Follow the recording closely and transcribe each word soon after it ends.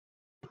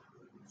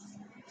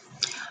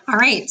All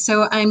right,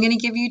 so I'm going to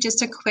give you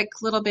just a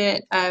quick little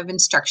bit of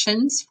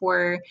instructions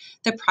for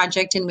the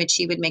project in which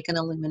you would make an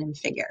aluminum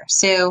figure.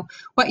 So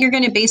what you're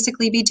going to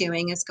basically be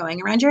doing is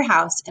going around your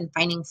house and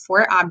finding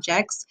 4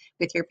 objects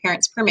with your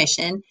parents'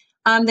 permission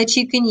that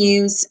you can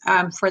use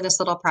for this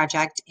little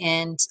project,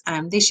 and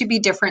they should be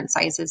different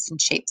sizes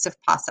and shapes if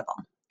possible.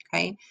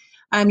 Okay,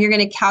 you're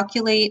going to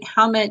calculate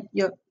how much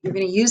you're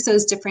going to use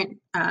those different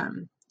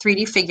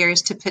 3D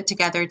figures to put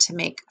together to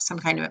make some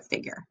kind of a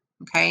figure.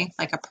 Okay,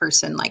 like a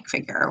person-like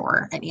figure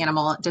or an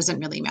animal, it doesn't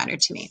really matter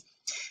to me.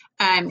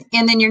 And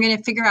then you're going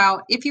to figure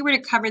out, if you were to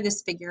cover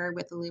this figure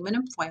with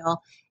aluminum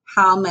foil,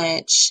 how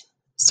much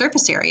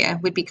surface area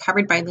would be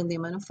covered by the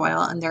aluminum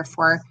foil, and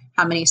therefore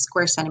how many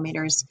square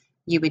centimeters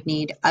you would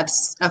need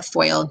of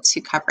foil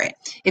to cover it.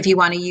 If you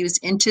want to use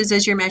inches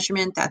as your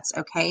measurement, that's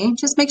okay.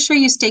 Just make sure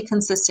you stay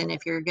consistent.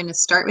 If you're going to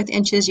start with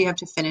inches, you have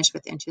to finish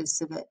with inches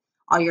so that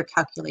all your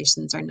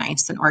calculations are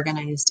nice and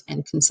organized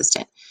and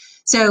consistent.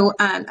 So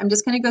I'm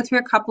just going to go through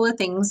a couple of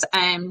things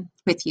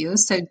with you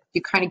so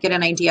you kind of get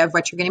an idea of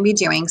what you're going to be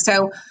doing.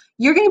 So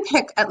you're going to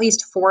pick at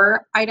least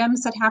 4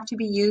 items that have to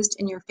be used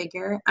in your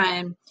figure.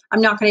 I'm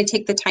not going to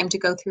take the time to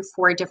go through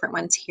 4 different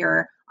ones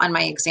here on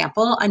my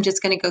example. I'm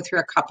just going to go through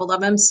a couple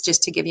of them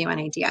just to give you an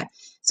idea.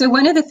 So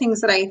one of the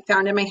things that I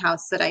found in my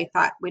house that I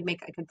thought would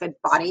make like a good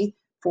body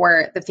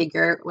for the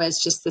figure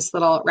was just this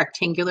little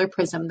rectangular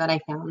prism that I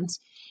found.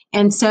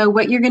 And so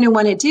what you're going to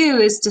want to do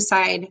is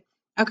decide,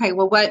 okay,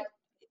 well, what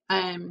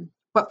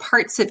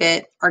parts of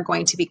it are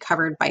going to be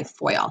covered by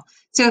foil.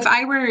 So if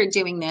I were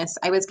doing this,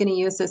 I was going to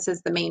use this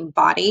as the main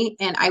body,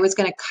 and I was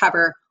going to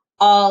cover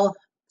all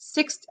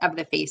 6 of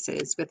the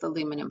faces with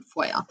aluminum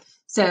foil.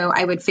 So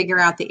I would figure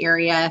out the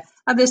area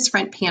of this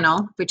front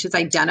panel, which is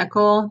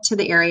identical to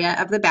the area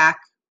of the back,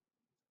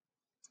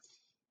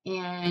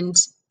 and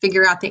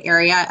figure out the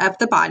area of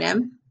the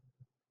bottom,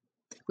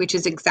 which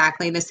is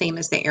exactly the same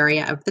as the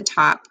area of the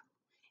top,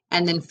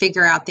 and then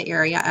figure out the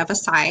area of a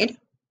side.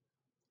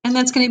 And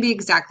that's going to be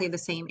exactly the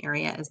same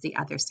area as the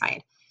other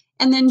side.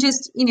 And then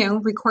just,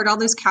 record all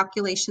those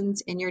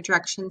calculations in your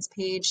directions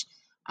page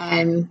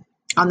on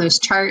those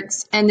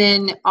charts. And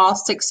then all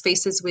 6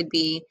 faces would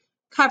be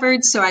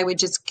covered. So I would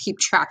just keep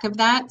track of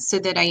that so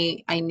that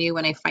I knew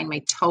when I find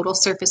my total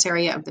surface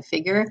area of the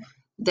figure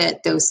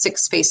that those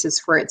 6 faces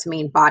for its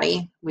main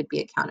body would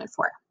be accounted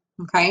for.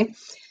 Okay.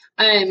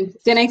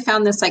 Then I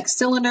found this like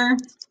cylinder,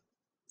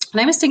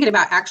 and I was thinking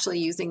about actually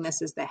using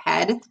this as the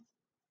head.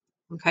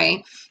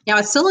 Okay, now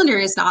a cylinder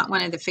is not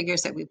one of the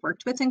figures that we've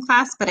worked with in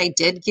class, but I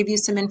did give you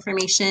some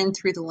information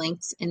through the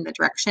links in the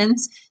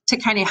directions to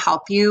kind of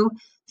help you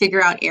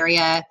figure out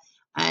area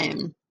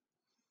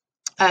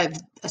of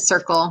a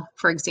circle,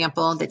 for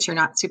example, that you're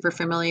not super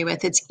familiar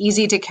with. It's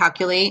easy to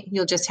calculate.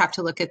 You'll just have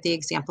to look at the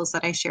examples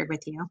that I shared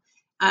with you.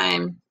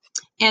 And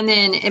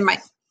then it might,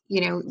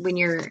 when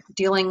you're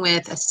dealing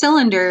with a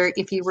cylinder,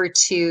 if you were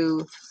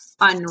to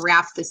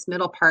unwrap this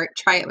middle part,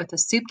 try it with a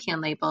soup can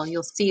label,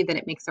 you'll see that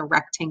it makes a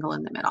rectangle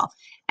in the middle.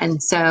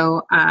 And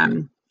so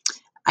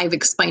I've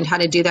explained how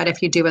to do that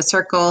if you do a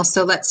circle.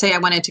 So let's say I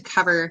wanted to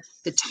cover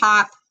the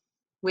top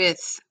with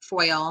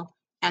foil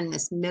and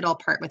this middle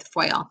part with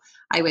foil.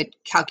 I would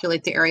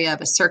calculate the area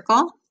of a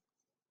circle,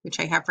 which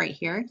I have right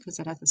here because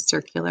it has a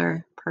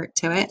circular part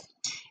to it.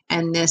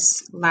 And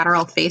this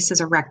lateral face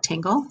is a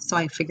rectangle, so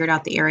I figured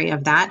out the area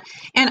of that.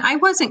 And I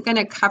wasn't going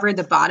to cover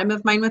the bottom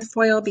of mine with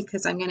foil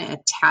because I'm going to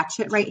attach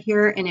it right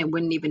here, and it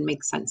wouldn't even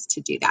make sense to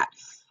do that.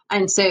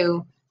 And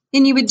so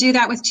then you would do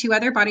that with 2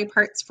 other body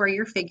parts for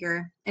your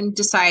figure and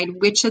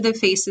decide which of the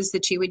faces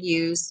that you would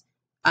use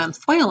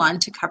foil on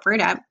to cover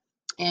it up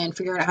and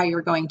figure out how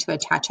you're going to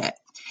attach it.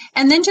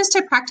 And then just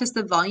to practice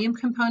the volume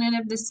component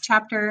of this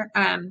chapter,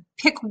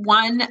 pick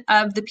one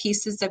of the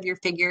pieces of your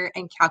figure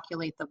and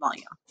calculate the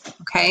volume.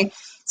 Okay,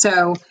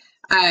 so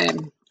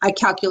I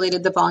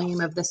calculated the volume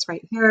of this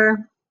right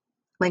here,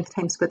 length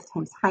times width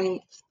times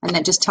height, and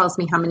that just tells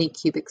me how many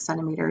cubic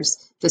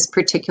centimeters this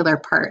particular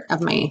part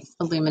of my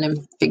aluminum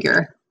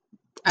figure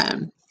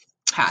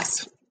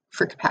has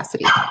for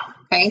capacity.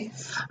 Okay,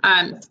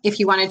 if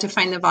you wanted to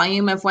find the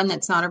volume of one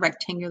that's not a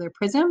rectangular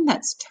prism,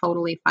 that's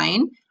totally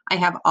fine. I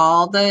have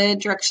all the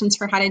directions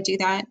for how to do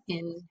that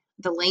in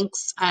the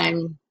links.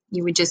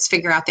 You would just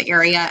figure out the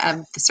area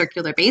of the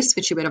circular base,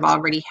 which you would have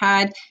already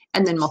had,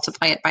 and then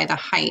multiply it by the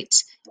height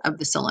of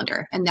the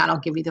cylinder. And that'll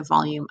give you the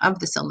volume of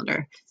the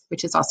cylinder,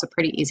 which is also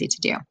pretty easy to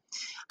do.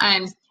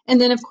 And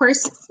then, of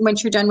course,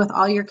 once you're done with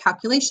all your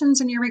calculations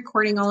and you're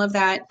recording all of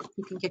that,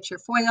 you can get your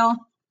foil.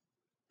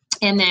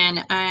 And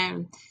then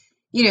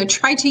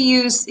try to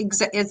use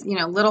as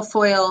little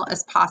foil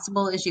as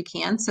possible as you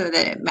can so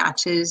that it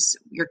matches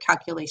your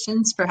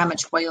calculations for how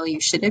much foil you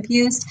should have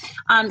used.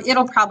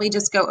 It'll probably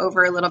just go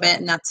over a little bit,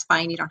 and that's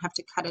fine. You don't have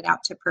to cut it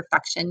out to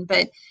perfection,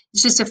 but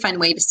it's just a fun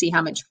way to see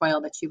how much foil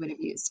that you would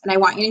have used. And I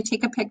want you to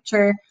take a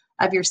picture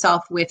of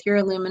yourself with your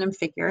aluminum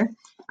figure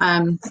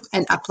and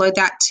upload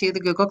that to the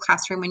Google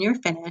Classroom when you're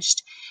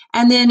finished.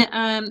 And then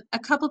a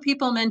couple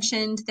people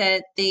mentioned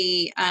that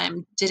they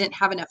didn't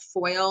have enough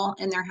foil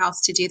in their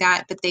house to do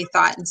that, but they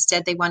thought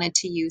instead they wanted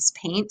to use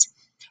paint.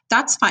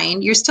 That's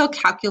fine. You're still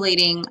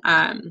calculating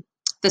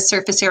the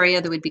surface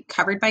area that would be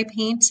covered by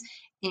paint.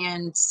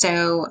 And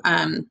so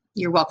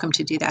you're welcome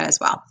to do that as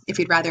well if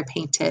you'd rather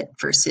paint it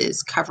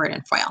versus cover it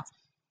in foil.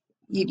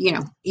 You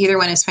know, either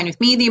one is fine with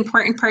me. The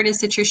important part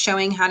is that you're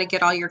showing how to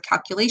get all your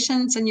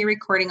calculations and you're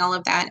recording all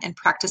of that and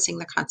practicing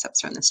the concepts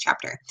from this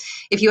chapter.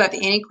 If you have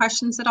any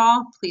questions at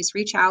all, please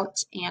reach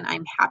out and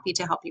I'm happy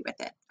to help you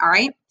with it. All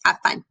right, have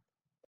fun.